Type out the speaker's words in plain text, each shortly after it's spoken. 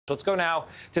Let's go now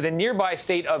to the nearby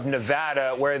state of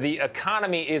Nevada, where the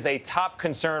economy is a top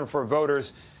concern for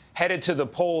voters headed to the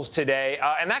polls today.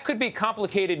 And that could be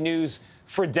complicated news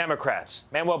for Democrats.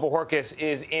 Manuel Bojorquez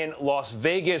is in Las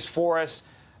Vegas for us.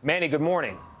 Manny, good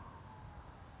morning.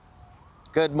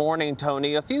 Good morning,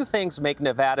 Tony. A few things make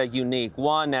Nevada unique.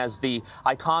 One, as the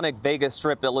iconic Vegas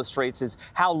Strip illustrates, is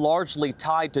how largely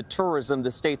tied to tourism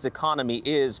the state's economy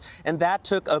is. And that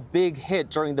took a big hit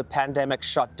during the pandemic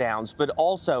shutdowns. But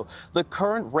also, the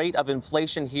current rate of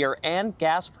inflation here and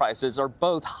gas prices are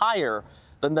both higher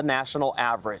than the national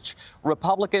average.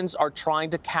 Republicans are trying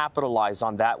to capitalize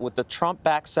on that, with the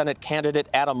Trump-backed Senate candidate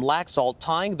Adam Laxalt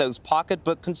tying those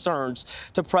pocketbook concerns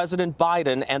to President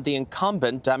Biden and the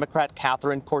incumbent Democrat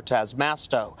Catherine Cortez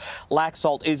Masto.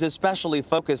 Laxalt is especially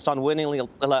focused on winning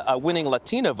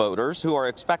Latino voters, who are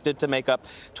expected to make up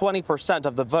 20%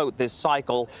 of the vote this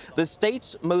cycle. The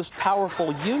state's most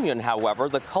powerful union, however,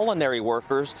 the culinary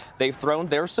workers, they've thrown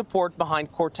their support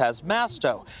behind Cortez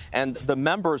Masto, and the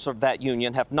members of that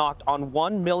union have knocked on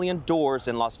 1 million doors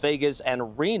in Las Vegas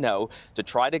and Reno to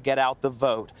try to get out the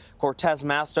vote. Cortez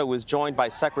Masto was joined by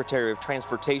Secretary of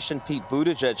Transportation Pete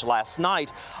Buttigieg last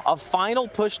night, a final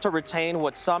push to retain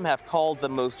what some have called the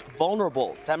most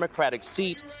vulnerable Democratic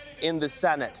seat in the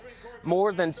Senate.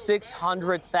 More than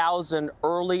 600,000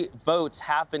 early votes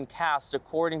have been cast,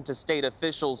 according to state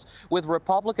officials, with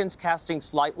Republicans casting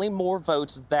slightly more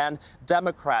votes than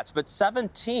Democrats. But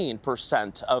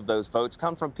 17% of those votes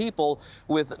come from people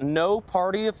with no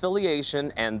party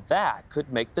affiliation, and that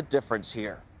could make the difference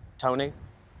here. Tony?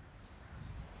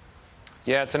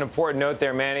 Yeah, it's an important note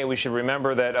there, Manny. We should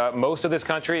remember that most of this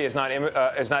country is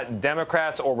not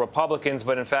Democrats or Republicans,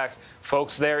 but in fact,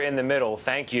 folks there in the middle.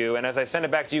 Thank you. And as I send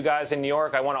it back to you guys in New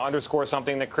York, I want to underscore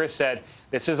something that Chris said.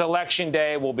 This is election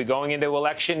day. We'll be going into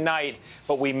election night,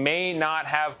 but we may not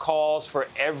have calls for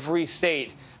every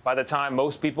state by the time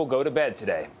most people go to bed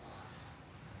today.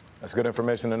 That's good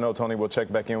information to know, Tony. We'll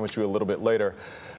check back in with you a little bit later.